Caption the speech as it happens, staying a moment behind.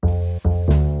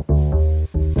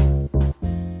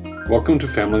Welcome to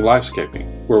Family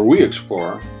Lifescaping, where we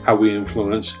explore how we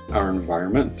influence our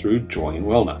environment through joy and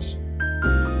wellness.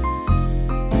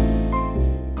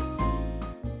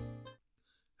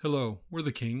 Hello, we're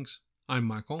the Kings. I'm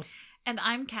Michael. And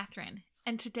I'm Catherine.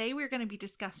 And today we're going to be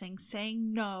discussing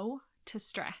saying no to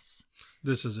stress.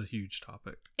 This is a huge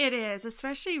topic. It is,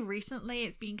 especially recently.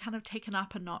 It's been kind of taken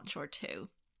up a notch or two.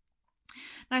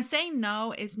 Now, saying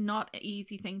no is not an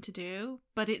easy thing to do,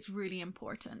 but it's really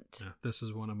important. Yeah, this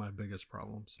is one of my biggest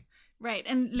problems. Right,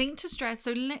 and linked to stress.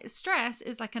 So stress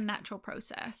is like a natural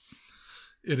process.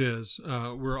 It is.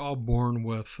 We're all born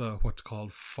with what's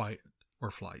called fight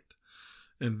or flight.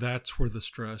 And that's where the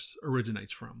stress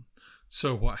originates from.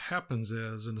 So what happens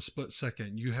is, in a split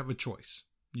second, you have a choice.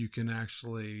 You can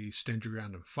actually stand your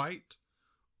ground and fight,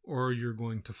 or you're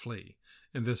going to flee.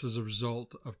 And this is a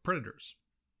result of predators,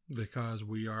 because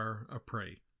we are a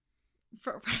prey.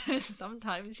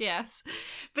 Sometimes, yes.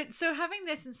 But so having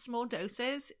this in small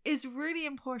doses is really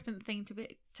important thing to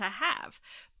have.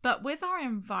 But with our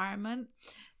environment,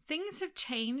 things have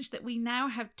changed that we now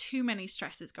have too many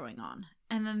stresses going on.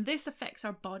 And then this affects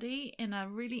our body in a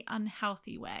really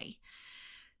unhealthy way.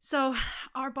 So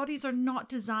our bodies are not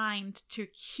designed to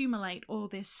accumulate all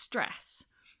this stress.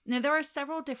 Now, there are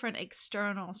several different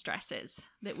external stresses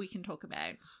that we can talk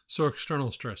about. So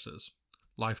external stresses,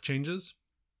 life changes,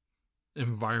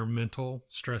 environmental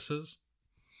stresses,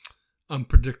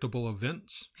 unpredictable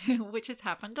events. Which has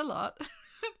happened a lot.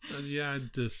 No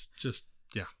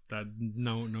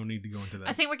need to go into that.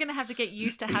 I think we're going to have to get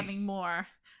used to having more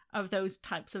of those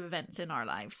types of events in our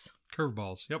lives.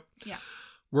 Curveballs, yep. Yeah.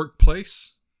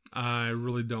 Workplace, I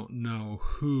really don't know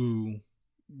who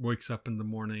wakes up in the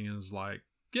morning and is like,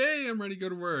 yay, I'm ready to go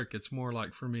to work. It's more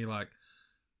like, for me, like,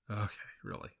 okay,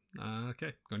 really?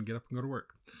 Okay, going to get up and go to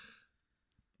work.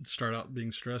 Start out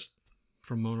being stressed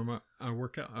from the moment I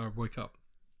wake up.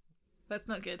 That's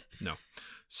not good. No.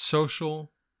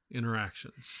 Social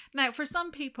interactions. Now, for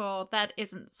some people, that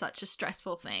isn't such a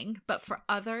stressful thing, but for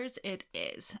others, it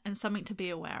is, and something to be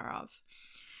aware of.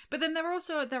 But then there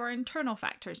are internal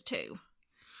factors too.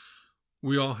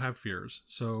 We all have fears,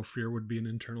 so fear would be an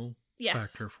internal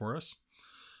factor for us.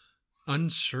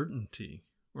 Uncertainty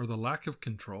or the lack of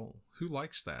control. Who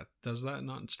likes that? Does that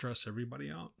not stress everybody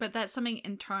out? But that's something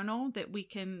internal that we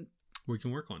can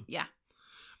work on. Yeah.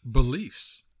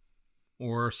 Beliefs,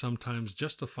 or sometimes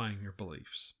justifying your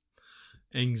beliefs.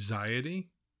 Anxiety.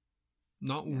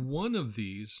 Not one of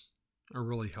these are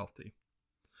really healthy.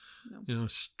 No.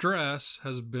 Stress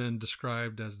has been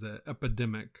described as the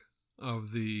epidemic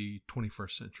of the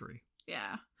 21st century.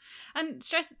 Yeah. And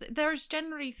stress, there's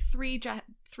generally three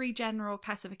general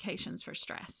classifications for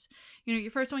stress. Your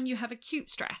first one, you have acute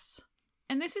stress.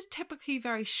 And this is typically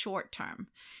very short term.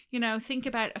 Think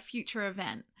about a future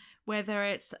event, whether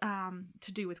it's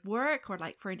to do with work or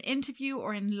like for an interview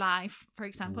or in life, for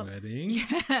example.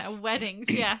 Weddings. Yeah,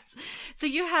 weddings, yes. So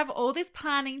you have all this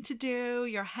planning to do.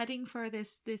 You're heading for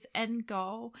this end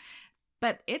goal.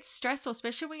 But it's stressful,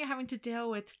 especially when you're having to deal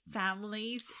with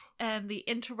families and the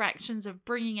interactions of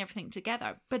bringing everything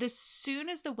together. But as soon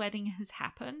as the wedding has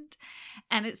happened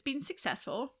and it's been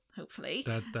successful, hopefully.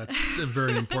 That's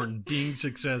very important, being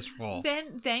successful.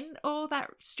 Then all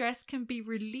that stress can be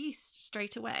released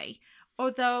straight away.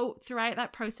 Although throughout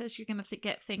that process, you're going to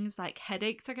get things like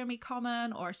headaches are going to be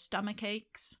common or stomach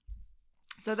aches.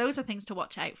 So those are things to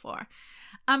watch out for.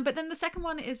 But then the second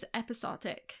one is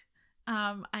episodic.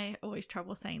 I always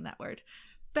trouble saying that word,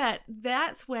 but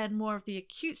that's when more of the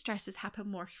acute stresses happen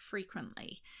more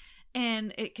frequently.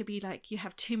 And it could be like you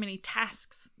have too many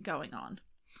tasks going on.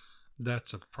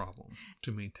 That's a problem.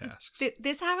 Too many tasks.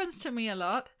 This happens to me a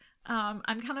lot.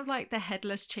 I'm kind of like the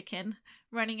headless chicken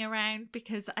running around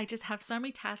because I just have so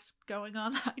many tasks going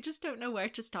on. I just don't know where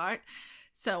to start.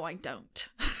 So I don't.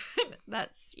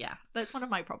 That's one of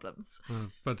my problems.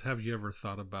 But have you ever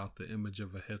thought about the image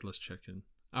of a headless chicken?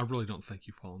 I really don't think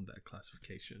you fall in that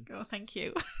classification. Oh, thank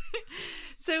you.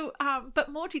 So,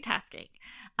 but multitasking.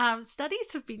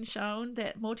 Studies have been shown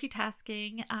that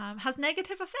multitasking has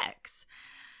negative effects.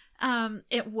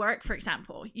 At work, for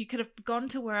example, you could have gone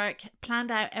to work,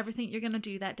 planned out everything you're going to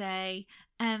do that day,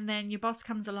 and then your boss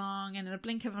comes along and in a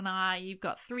blink of an eye, you've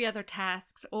got 3 other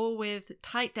tasks, all with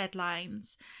tight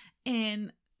deadlines.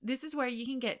 And this is where you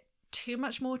can get too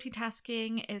much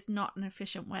multitasking is not an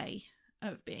efficient way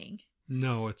of being.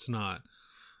 No, it's not.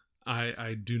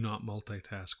 I do not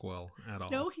multitask well at all.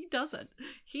 No, he doesn't.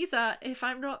 If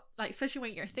I'm not, like, especially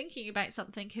when you're thinking about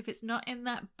something, if it's not in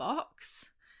that box,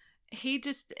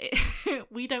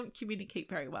 we don't communicate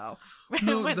very well when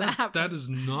that happens. That is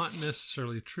not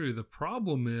necessarily true. The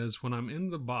problem is when I'm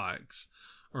in the box,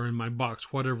 or in my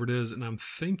box, whatever it is, and I'm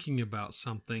thinking about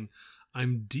something,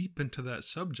 I'm deep into that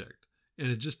subject, and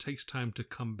it just takes time to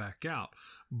come back out.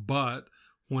 But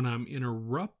when I'm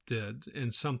interrupted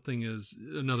and something is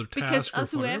another task, because or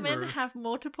us whatever, women have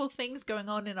multiple things going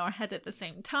on in our head at the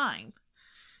same time.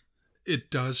 it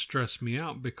does stress me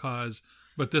out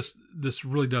but this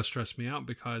really does stress me out,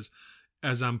 because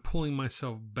as I'm pulling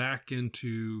myself back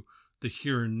into the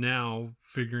here and now,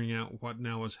 figuring out what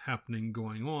now is happening,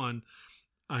 going on,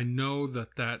 I know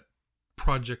that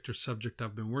project or subject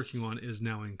I've been working on is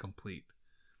now incomplete.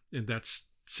 And that's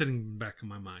sitting back in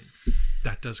my mind.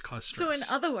 That does cause stress. So in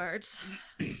other words,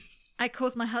 I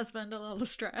cause my husband a lot of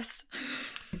stress.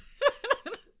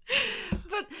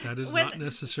 But that is not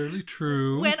necessarily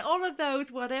true. When all of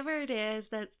those, whatever it is,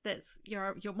 that's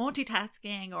your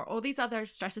multitasking or all these other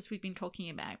stresses we've been talking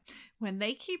about, when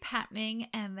they keep happening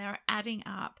and they're adding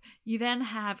up, you then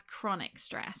have chronic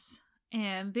stress.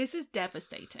 And this is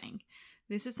devastating.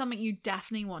 This is something you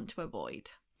definitely want to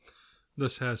avoid.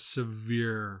 This has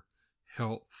severe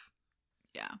health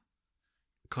Yeah.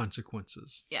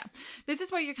 consequences. Yeah. This is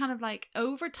where you're kind of like,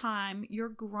 over time, you're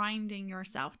grinding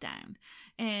yourself down.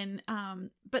 And,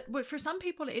 but for some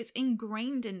people, it's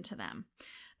ingrained into them.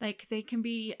 Like they can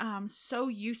be so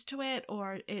used to it,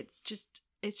 or it's just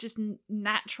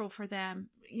natural for them.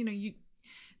 You know,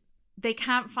 they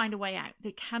can't find a way out.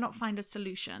 They cannot find a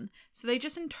solution. So they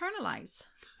just internalize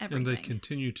everything. And they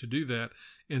continue to do that.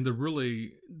 And the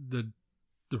really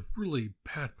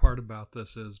bad part about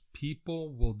this is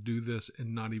people will do this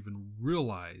and not even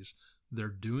realize they're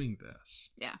doing this.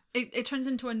 Yeah. It turns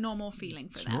into a normal feeling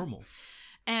for them. It's normal.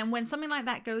 And when something like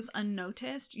that goes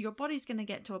unnoticed, your body's going to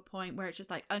get to a point where it's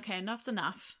just like, okay, enough's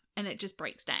enough. And it just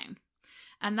breaks down.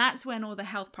 And that's when all the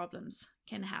health problems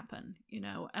can happen, you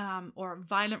know, or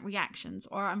violent reactions.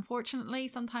 Or unfortunately,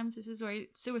 sometimes this is where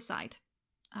suicide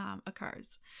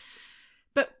occurs.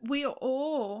 But we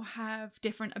all have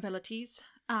different abilities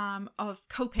of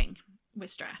coping with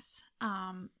stress.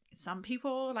 Some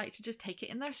people like to just take it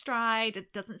in their stride.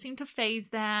 It doesn't seem to faze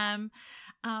them.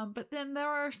 But then there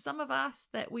are some of us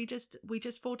that we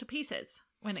just fall to pieces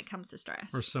when it comes to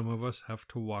stress. Or some of us have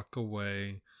to walk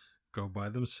away, go by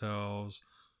themselves,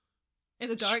 in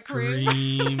a dark room,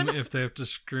 scream if they have to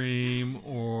scream,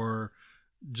 or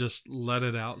just let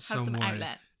it out have some way.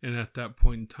 outlet. And at that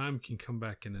point in time, can come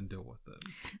back in and deal with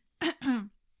it.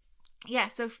 Yeah,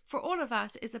 so for all of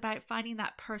us, it's about finding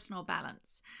that personal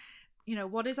balance. You know,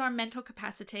 what is our mental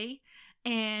capacity,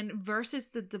 and versus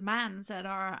the demands that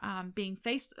are being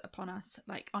faced upon us,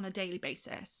 like on a daily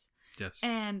basis. Yes.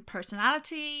 And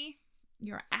personality,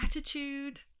 your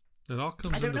attitude. It all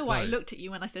comes I don't into know play. why I looked at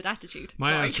you when I said attitude. My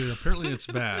Sorry. attitude, apparently it's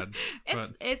bad.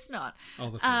 It's not.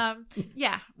 All the time.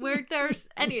 Yeah, where there's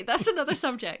anyway, that's another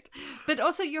subject. But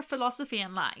also your philosophy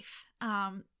in life.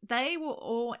 They will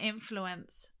all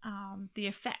influence the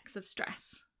effects of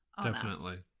stress on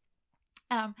Definitely.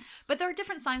 us. But there are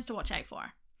different signs to watch out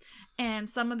for. And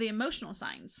some of the emotional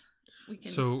signs we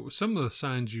can. So some of the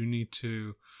signs you need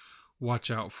to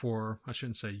watch out for, I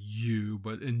shouldn't say you,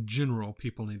 but in general,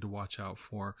 people need to watch out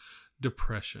for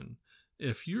depression.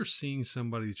 If you're seeing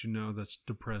somebody that you know that's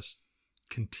depressed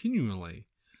continually,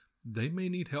 they may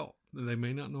need help. They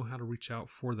may not know how to reach out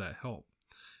for that help.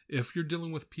 If you're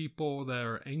dealing with people that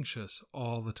are anxious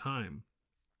all the time,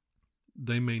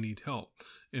 they may need help.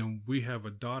 And we have a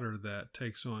daughter that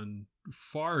takes on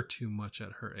far too much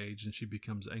at her age, and she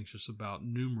becomes anxious about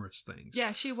numerous things.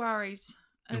 Yeah, she worries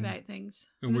about things.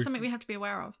 and And it's something we have to be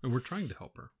aware of. And we're trying to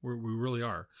help her. We really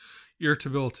are.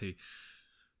 Irritability.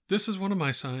 This is one of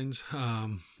my signs.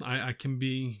 I can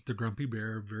be the grumpy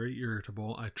bear, very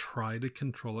irritable. I try to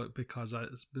control it because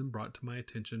it's been brought to my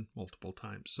attention multiple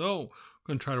times. So I'm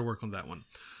going to try to work on that one.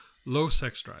 Low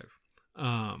sex drive.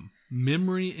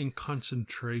 Memory and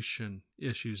concentration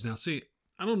issues. Now, see,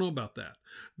 I don't know about that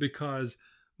because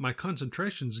my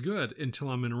concentration's good until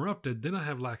I'm interrupted. Then I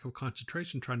have lack of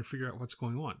concentration trying to figure out what's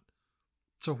going on.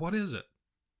 So what is it?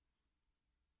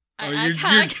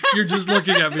 You're just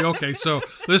looking at me. Okay, so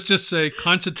let's just say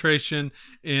concentration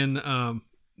in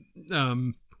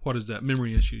what is that?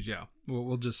 Memory issues. Yeah,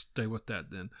 we'll just stay with that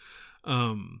then.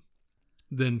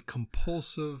 Then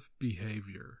compulsive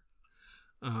behavior.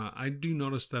 I do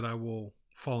notice that I will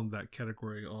fall in that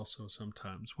category also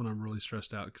sometimes when I'm really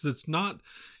stressed out, because it's not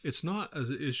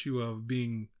an issue of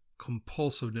being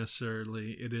compulsive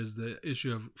necessarily. It is the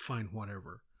issue of fine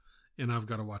whatever, and I've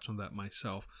got to watch on that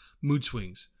myself. Mood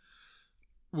swings.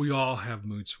 We all have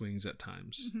mood swings at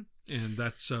times, and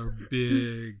that's a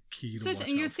big key to watch out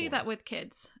you see for. that with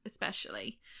kids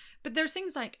especially, but there's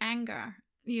things like anger.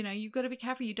 You know, you've got to be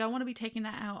careful. You don't want to be taking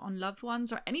that out on loved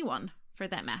ones or anyone for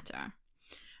that matter.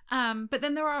 But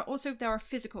then there are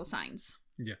physical signs.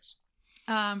 Yes.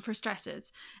 For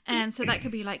stresses. And so that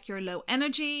could be like your low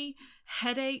energy,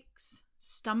 headaches,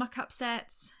 stomach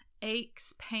upsets,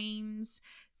 aches, pains,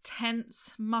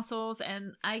 tense muscles,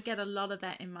 and I get a lot of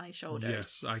that in my shoulders.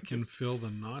 Yes, I can feel the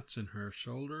knots in her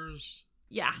shoulders.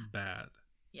 Yeah. Bad.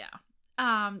 Yeah.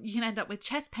 You can end up with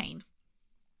chest pain.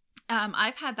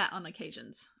 I've had that on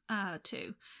occasions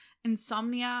too.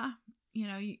 Insomnia,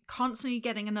 you constantly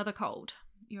getting another cold.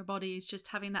 Your body is just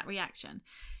having that reaction.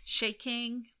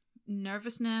 Shaking,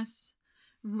 nervousness,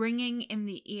 ringing in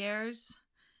the ears,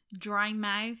 dry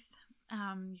mouth.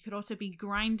 You could also be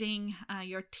grinding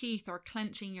your teeth or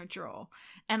clenching your jaw.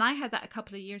 And I had that a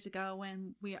couple of years ago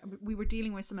when we were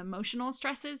dealing with some emotional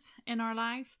stresses in our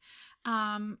life.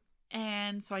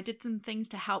 And so I did some things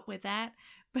to help with that.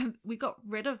 But we got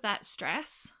rid of that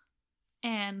stress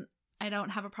and I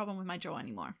don't have a problem with my jaw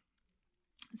anymore.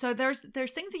 So there's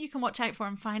things that you can watch out for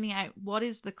in finding out what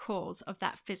is the cause of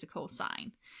that physical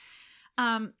sign.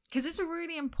 Because it's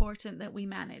really important that we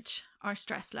manage our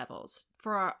stress levels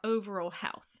for our overall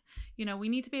health. We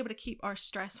need to be able to keep our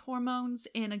stress hormones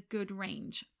in a good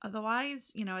range.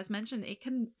 Otherwise, as mentioned, it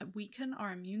can weaken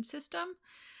our immune system.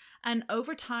 And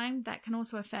over time, that can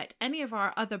also affect any of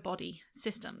our other body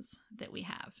systems that we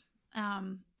have.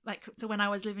 So when I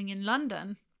was living in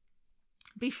London,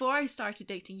 before I started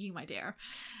dating you, my dear,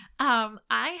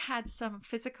 I had some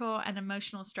physical and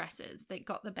emotional stresses that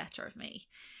got the better of me.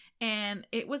 And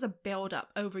it was a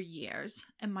build-up over years,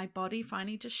 and my body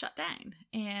finally just shut down.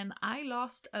 And I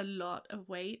lost a lot of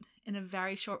weight in a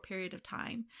very short period of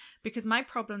time because my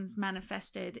problems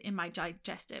manifested in my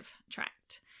digestive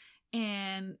tract.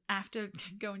 And after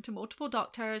going to multiple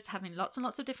doctors, having lots and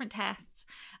lots of different tests,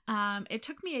 it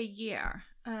took me a year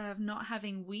of not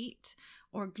having wheat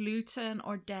or gluten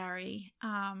or dairy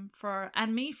for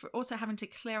also having to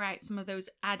clear out some of those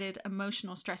added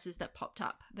emotional stresses that popped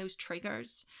up, those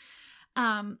triggers.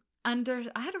 I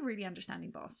had a really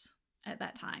understanding boss at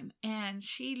that time, and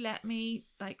she let me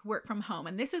work from home.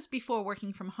 And this was before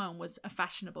working from home was a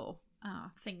fashionable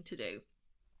thing to do.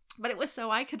 But it was so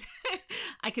I could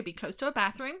be close to a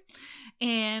bathroom,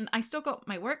 and I still got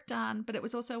my work done, but it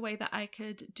was also a way that I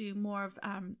could do more of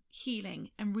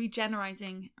healing and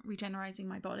regenerating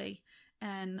my body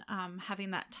and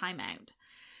having that time out.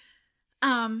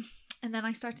 And then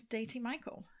I started dating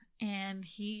Michael, and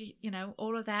he,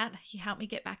 all of that, he helped me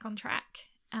get back on track.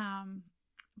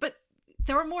 But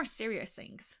there are more serious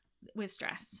things with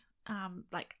stress,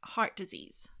 like heart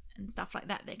disease and stuff like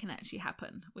that can actually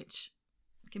happen, which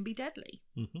can be deadly.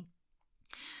 Mm-hmm.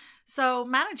 So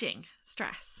managing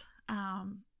stress,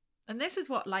 and this is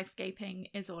what Lifescaping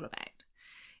is all about.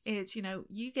 It's,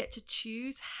 you get to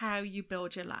choose how you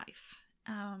build your life.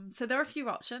 So there are a few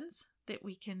options that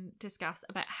we can discuss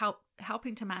about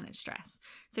helping to manage stress.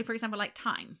 So for example, like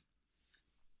time.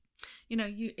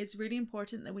 It's really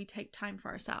important that we take time for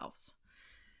ourselves.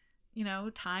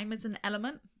 Time is an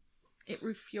element. It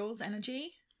refuels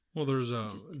energy. Well, there's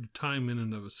time in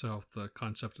and of itself, the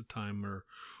concept of time,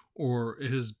 or it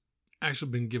has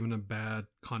actually been given a bad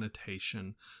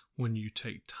connotation when you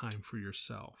take time for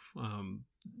yourself.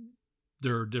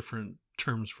 There are different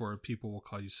terms for it. People will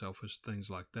call you selfish, things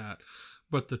like that.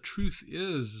 But the truth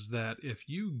is that if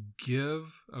you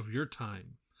give of your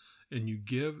time and you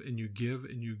give and you give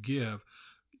and you give,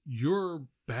 your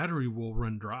battery will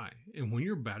run dry. And when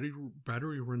your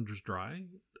battery runs dry,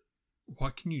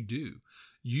 what can you do?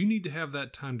 You need to have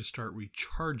that time to start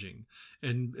recharging.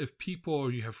 And if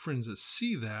you have friends that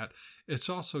see that, it's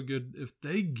also good if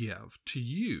they give to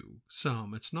you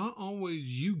some. It's not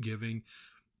always you giving.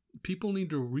 People need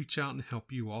to reach out and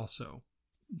help you also,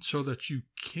 so that you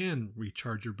can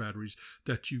recharge your batteries,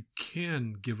 that you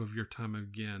can give of your time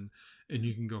again, and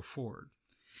you can go forward.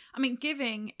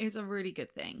 Giving is a really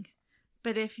good thing.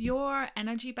 But if your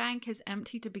energy bank is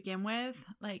empty to begin with,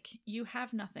 you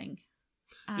have nothing.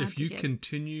 If you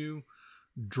continue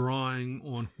drawing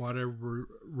on whatever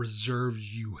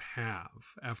reserves you have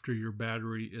after your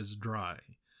battery is dry,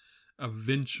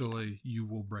 eventually you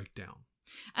will break down.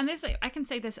 And I can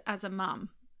say this as a mom.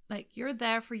 You're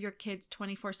there for your kids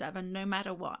 24/7, no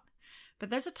matter what. But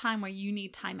there's a time where you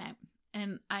need time out.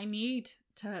 And I need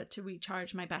to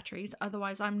recharge my batteries.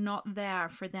 Otherwise, I'm not there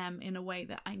for them in a way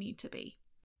that I need to be.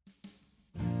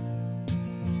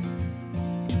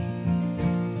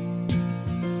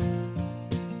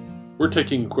 We're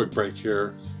taking a quick break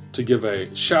here to give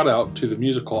a shout out to the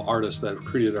musical artists that have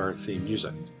created our theme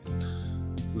music.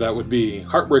 That would be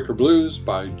Heartbreaker Blues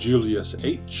by Julius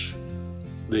H.,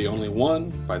 The Only One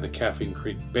by the Caffeine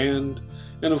Creek Band,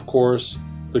 and of course,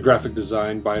 the graphic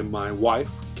design by my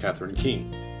wife, Catherine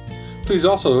King. Please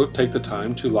also take the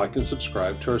time to like and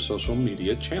subscribe to our social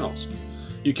media channels.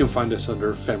 You can find us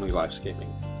under Family Lifescaping.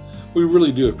 We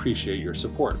really do appreciate your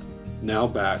support. Now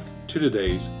back to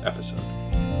today's episode.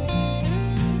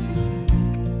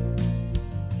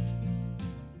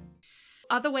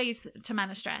 Other ways to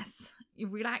manage stress, you're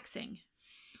relaxing.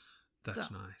 That's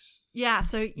nice. Yeah,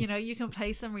 so, you can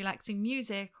play some relaxing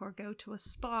music or go to a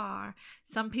spa.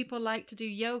 Some people like to do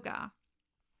yoga.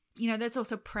 There's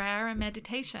also prayer and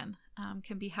meditation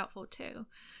can be helpful too.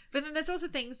 But then there's also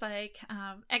things like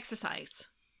exercise,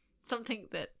 something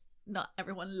that not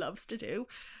everyone loves to do.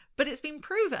 But it's been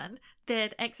proven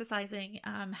that exercising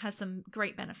has some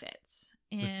great benefits.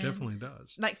 And it definitely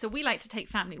does. So we like to take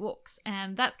family walks,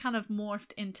 and that's kind of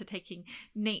morphed into taking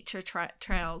nature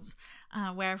trails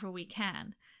wherever we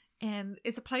can. And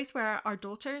it's a place where our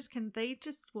daughters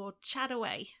will chat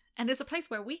away. And it's a place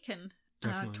where we can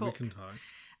Definitely, talk. we can talk.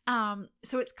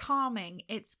 So it's calming.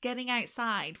 It's getting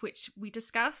outside, which we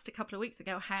discussed a couple of weeks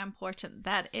ago, how important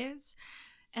that is.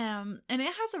 And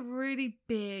it has a really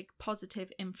big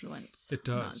positive influence. It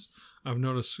does. I've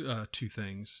noticed two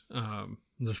things.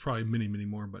 There's probably many, many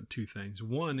more, but two things.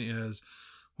 One is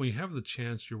when you have the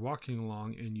chance, you're walking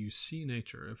along and you see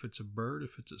nature. If it's a bird,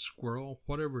 if it's a squirrel,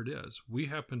 whatever it is. We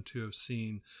happen to have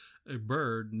seen a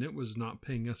bird and it was not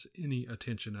paying us any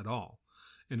attention at all.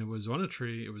 And it was on a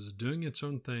tree. It was doing its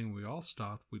own thing. We all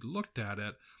stopped. We looked at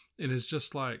it. And it's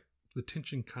just like the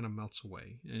tension kind of melts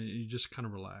away and you just kind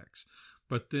of relax.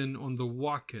 But then on the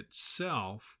walk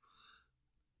itself,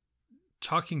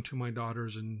 talking to my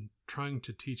daughters and trying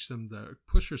to teach them to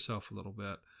push yourself a little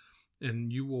bit,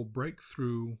 and you will break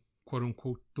through, quote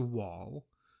unquote, the wall,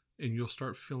 and you'll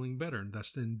start feeling better. And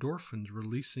that's the endorphins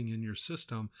releasing in your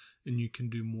system, and you can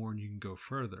do more and you can go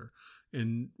further.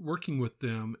 And working with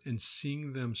them and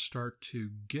seeing them start to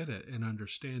get it and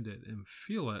understand it and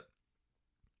feel it,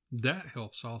 that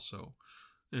helps also.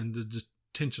 And the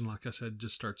tension, like I said,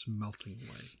 just starts melting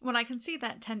away. Well, I can see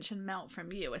that tension melt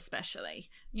from you, especially,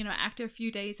 after a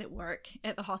few days at work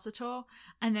at the hospital,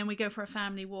 and then we go for a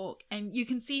family walk, and you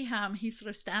can see him, he sort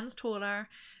of stands taller,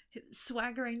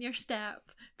 swaggering your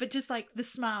step, but just like the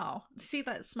smile, see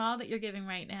that smile that you're giving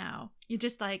right now, you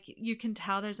just like, you can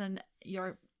tell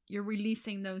you're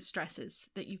releasing those stresses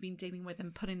that you've been dealing with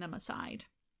and putting them aside.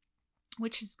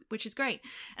 Which is great.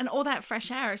 And all that fresh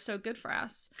air is so good for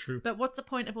us. True. But what's the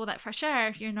point of all that fresh air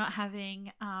if you're not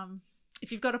having,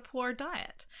 if you've got a poor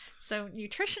diet? So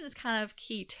nutrition is kind of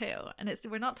key too. And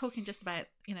we're not talking just about,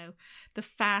 the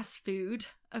fast food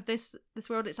of this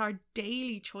world. It's our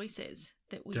daily choices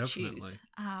that we choose.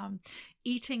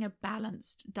 Eating a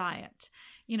balanced diet.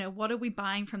 What are we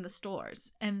buying from the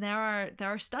stores? And there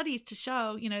are studies to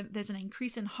show, there's an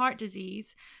increase in heart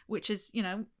disease, which is,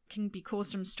 can be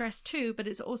caused from stress too, but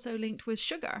it's also linked with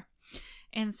sugar.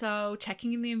 And so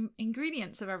checking the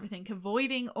ingredients of everything,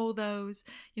 avoiding all those,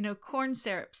 corn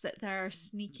syrups that they're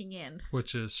sneaking in.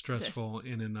 Which is stressful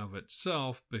in and of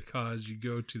itself, because you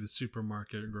go to the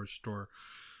supermarket or grocery store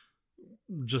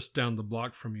just down the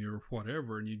block from you or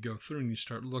whatever, and you go through and you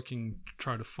start looking to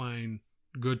try to find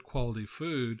good quality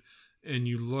food, and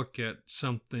you look at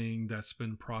something that's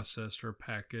been processed or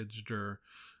packaged, or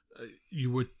you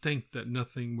would think that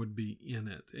nothing would be in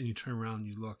it, and you turn around and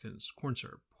you look and it's corn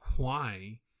syrup.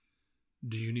 Why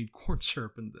do you need corn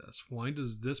syrup in this? Why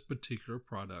does this particular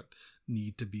product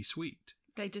need to be sweet?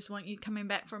 They just want you coming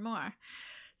back for more.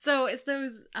 So it's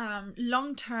those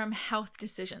long-term health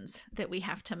decisions that we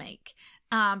have to make.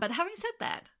 But having said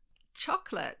that,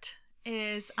 chocolate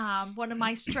is one of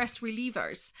my stress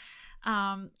relievers.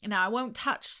 Now, I won't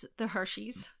touch the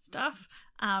Hershey's stuff.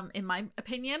 In my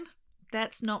opinion,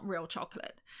 that's not real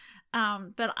chocolate.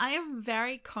 But I am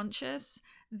very conscious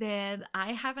that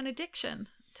I have an addiction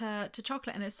to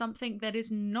chocolate, and it's something that is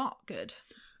not good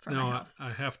for my health. I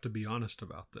have to be honest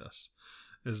about this,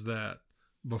 is that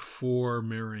before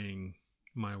marrying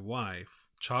my wife,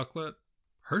 chocolate,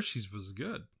 Hershey's was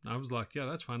good. I was like, yeah,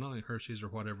 that's fine. I like Hershey's or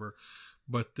whatever.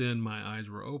 But then my eyes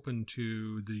were open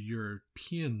to the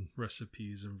European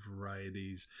recipes and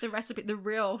varieties. The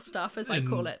real stuff, as I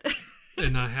call it.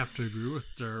 And I have to agree with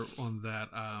her on that,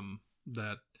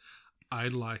 that I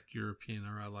like European,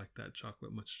 or I like that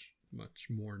chocolate much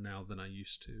more now than I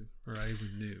used to, or I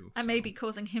even knew. I may be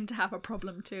causing him to have a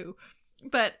problem too.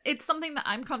 But it's something that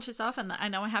I'm conscious of and that I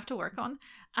know I have to work on,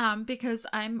 because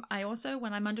I also,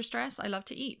 when I'm under stress, I love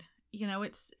to eat.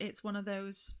 It's one of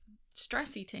those,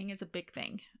 stress eating is a big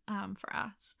thing for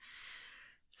us.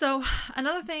 So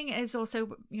another thing is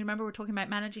also, remember we're talking about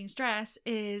managing stress,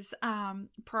 is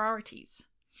priorities.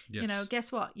 Yes.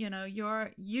 Guess what?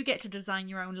 You get to design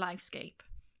your own lifescape.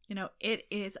 It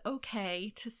is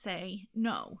okay to say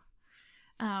no.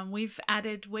 We've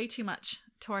added way too much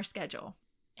to our schedule.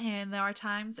 And there are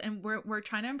times, and we're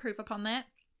trying to improve upon that.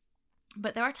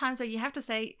 But there are times where you have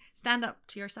to stand up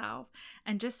to yourself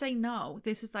and just say, no,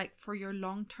 this is like for your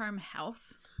long-term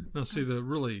health. Now, see, the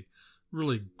really,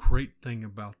 really great thing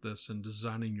about this and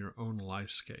designing your own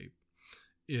lifescape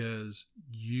is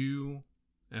you,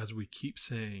 as we keep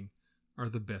saying, are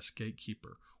the best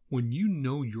gatekeeper. When you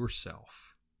know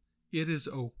yourself, it is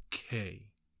okay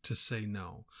to say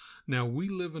no. Now, we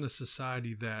live in a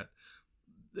society that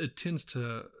it tends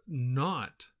to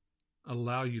not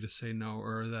allow you to say no,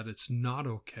 or that it's not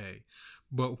okay.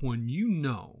 But when you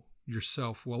know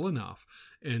yourself well enough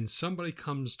and somebody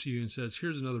comes to you and says,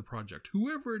 here's another project,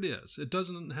 whoever it is, it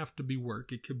doesn't have to be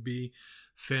work, it could be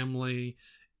family,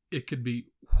 it could be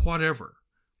whatever,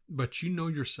 but you know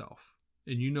yourself,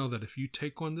 and you know that if you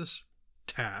take on this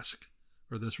task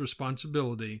or this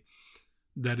responsibility,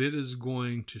 that it is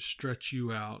going to stretch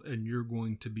you out and you're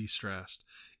going to be stressed,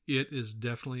 it is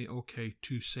definitely okay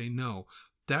to say no.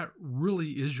 That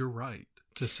really is your right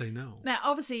to say no. Now,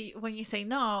 obviously, when you say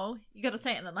no, you got to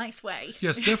say it in a nice way.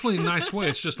 Yes, definitely a nice way.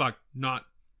 It's just like, no,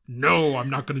 I'm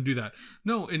not going to do that.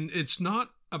 No, and it's not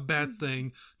a bad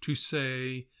thing to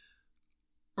say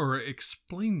or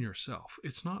explain yourself.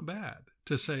 It's not bad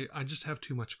to say, I just have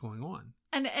too much going on.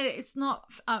 And it's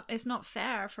not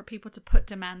fair for people to put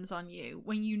demands on you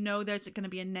when you know there's going to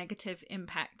be a negative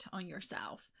impact on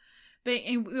yourself. But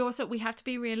we have to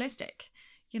be realistic.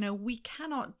 You know, we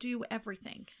cannot do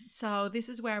everything. So this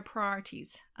is where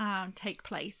priorities take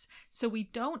place. So we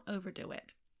don't overdo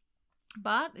it.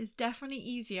 But it's definitely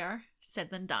easier said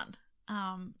than done.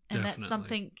 And that's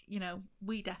something, you know,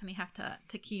 we definitely have to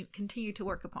continue to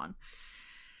work upon.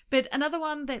 But another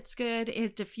one that's good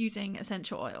is diffusing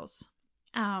essential oils.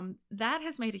 That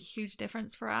has made a huge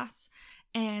difference for us,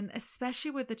 and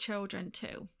especially with the children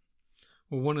too.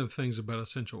 Well, one of the things about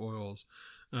essential oils,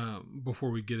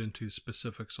 before we get into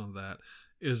specifics on that,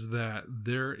 is that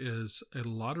there is a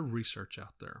lot of research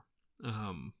out there.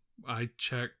 I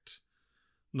checked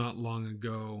not long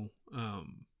ago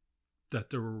that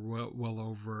there were well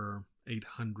over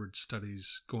 800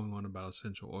 studies going on about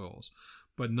essential oils,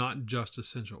 but not just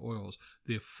essential oils,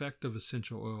 the effect of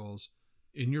essential oils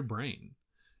in your brain.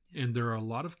 And there are a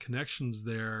lot of connections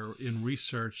there in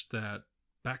research that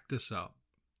back this up.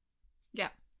 Yeah,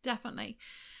 definitely.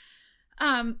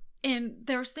 And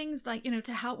there's things like, you know,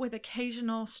 to help with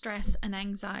occasional stress and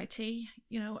anxiety,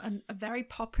 you know, a very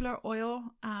popular oil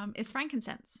is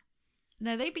frankincense.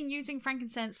 Now, they've been using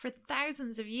frankincense for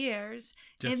thousands of years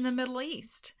in the Middle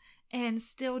East and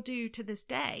still do to this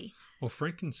day. Well,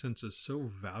 frankincense is so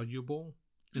valuable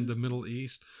in the Middle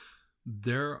East.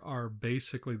 There are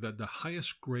basically the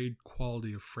highest grade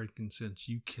quality of frankincense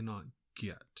you cannot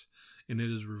get. And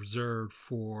it is reserved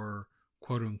for,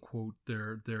 quote unquote,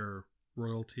 their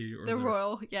royalty or the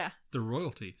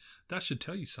royalty. That should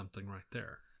tell you something right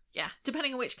there. Yeah,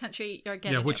 depending on which country you're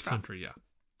getting which it from. country, yeah.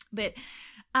 But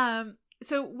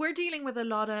so we're dealing with a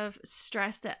lot of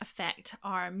stress that affect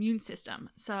our immune system.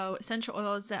 So essential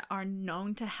oils that are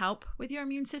known to help with your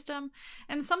immune system.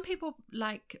 And some people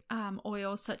like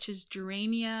oils such as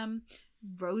geranium,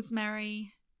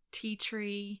 rosemary, tea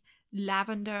tree,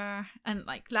 lavender. And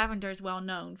like lavender is well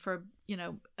known for, you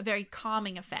know, a very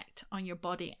calming effect on your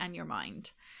body and your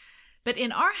mind. But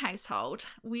in our household,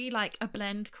 we like a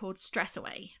blend called Stress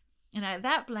Away. You know,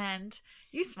 that blend,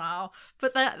 you smile,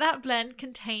 but that blend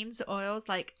contains oils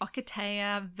like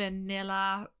ocotea,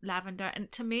 vanilla, lavender. And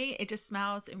to me, it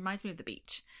reminds me of the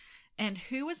beach. And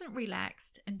who isn't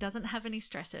relaxed and doesn't have any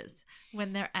stresses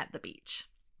when they're at the beach?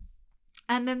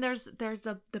 And then there's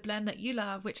the blend that you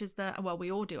love, which is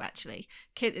we all do actually.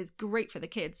 Kid is great for the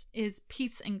kids, is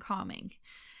Peace and Calming.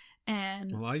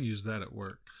 And well, I use that at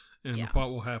work. And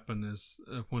what will happen is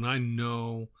when I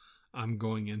know I'm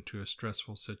going into a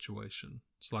stressful situation.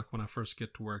 It's like when I first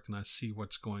get to work and I see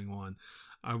what's going on,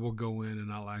 I will go in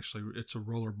and it's a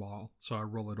roller ball, so I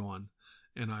roll it on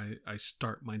and I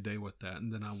start my day with that,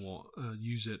 and then I will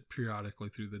use it periodically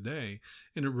through the day,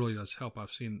 and it really does help.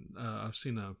 I've seen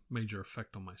a major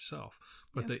effect on myself.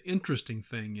 But the interesting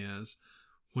thing is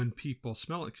when people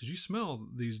smell it, because you smell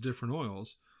these different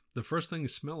oils, the first thing you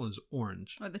smell is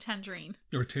orange. Or the tangerine.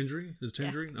 Or tangerine? Is it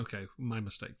tangerine? Yeah. Okay, my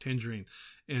mistake. Tangerine.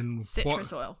 And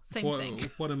citrus oil, same thing.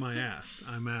 What am I asked?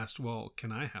 I'm asked, well,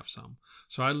 can I have some?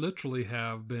 So I literally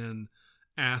have been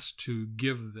asked to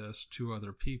give this to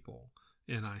other people,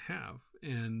 and I have.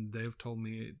 And they've told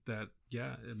me that,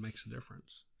 it makes a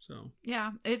difference. So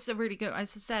yeah, it's a really good,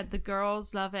 as I said, the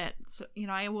girls love it. So, you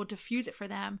know, I will diffuse it for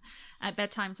them at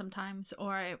bedtime sometimes,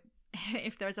 or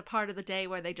if there's a part of the day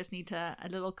where they just need a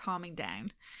little calming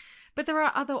down. But there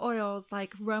are other oils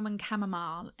like Roman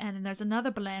chamomile, and there's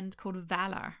another blend called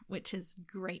Valor, which is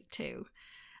great too.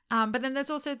 But then there's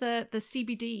also the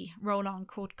CBD roll-on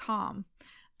called Calm.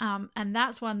 And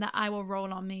that's one that I will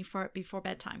roll on me before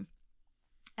bedtime.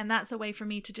 And that's a way for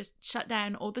me to just shut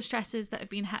down all the stresses that have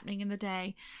been happening in the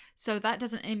day, so that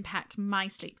doesn't impact my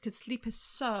sleep, because sleep is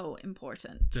so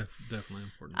important. Definitely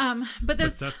important. But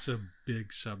that's a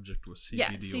big subject with CBD.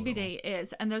 Yeah, CBD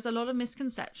is, and there's a lot of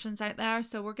misconceptions out there.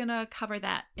 So we're gonna cover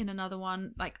that in another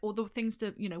one, like all the things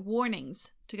to,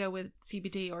 warnings to go with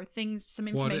CBD, or things, some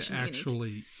information what it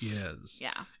actually is.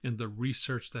 Yeah, and the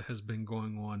research that has been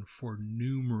going on for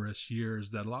numerous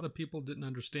years that a lot of people didn't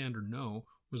understand or know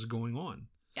was going on.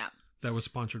 Yeah. That was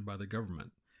sponsored by the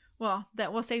government. Well,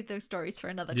 we'll save those stories for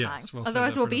another yes, time.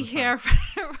 Otherwise, we'll be here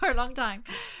for a long time.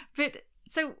 But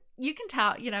so you can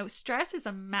tell, stress is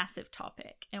a massive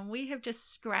topic, and we have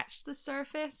just scratched the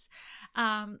surface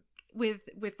with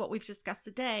what we've discussed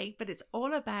today. But it's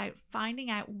all about finding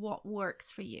out what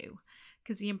works for you,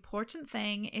 because the important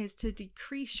thing is to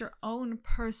decrease your own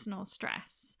personal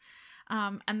stress.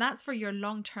 And that's for your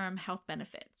long-term health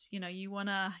benefits.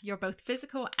 Your both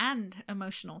physical and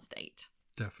emotional state.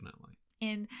 Definitely.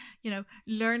 And,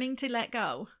 learning to let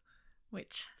go,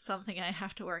 which is something I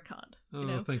have to work on.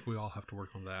 I think we all have to work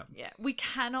on that. Yeah. We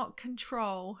cannot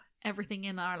control everything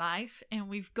in our life, and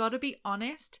we've got to be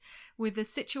honest with the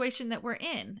situation that we're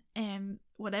in, and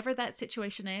whatever that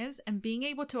situation is, and being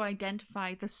able to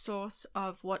identify the source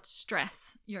of what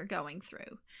stress you're going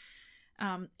through.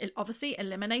 Obviously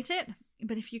eliminate it,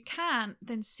 but if you can't,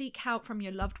 then seek help from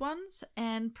your loved ones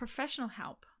and professional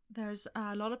help. There's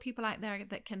a lot of people out there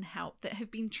that can help, that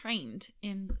have been trained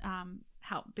in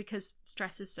help, because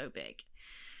stress is so big.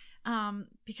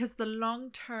 Because the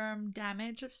long-term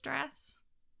damage of stress,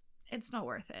 it's not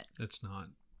worth it. It's not.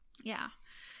 Yeah.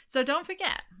 So don't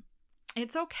forget,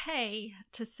 it's okay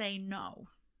to say no.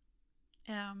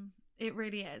 It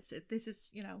really is. This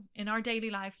is, in our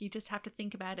daily life, you just have to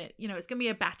think about it. It's going to be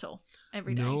a battle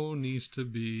every day. No needs to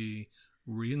be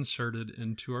reinserted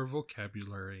into our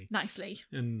vocabulary. Nicely.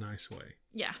 In a nice way.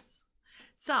 Yes.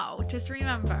 So just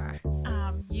remember,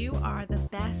 you are the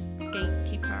best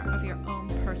gatekeeper of your own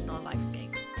personal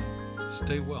lifescape.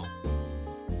 Stay well.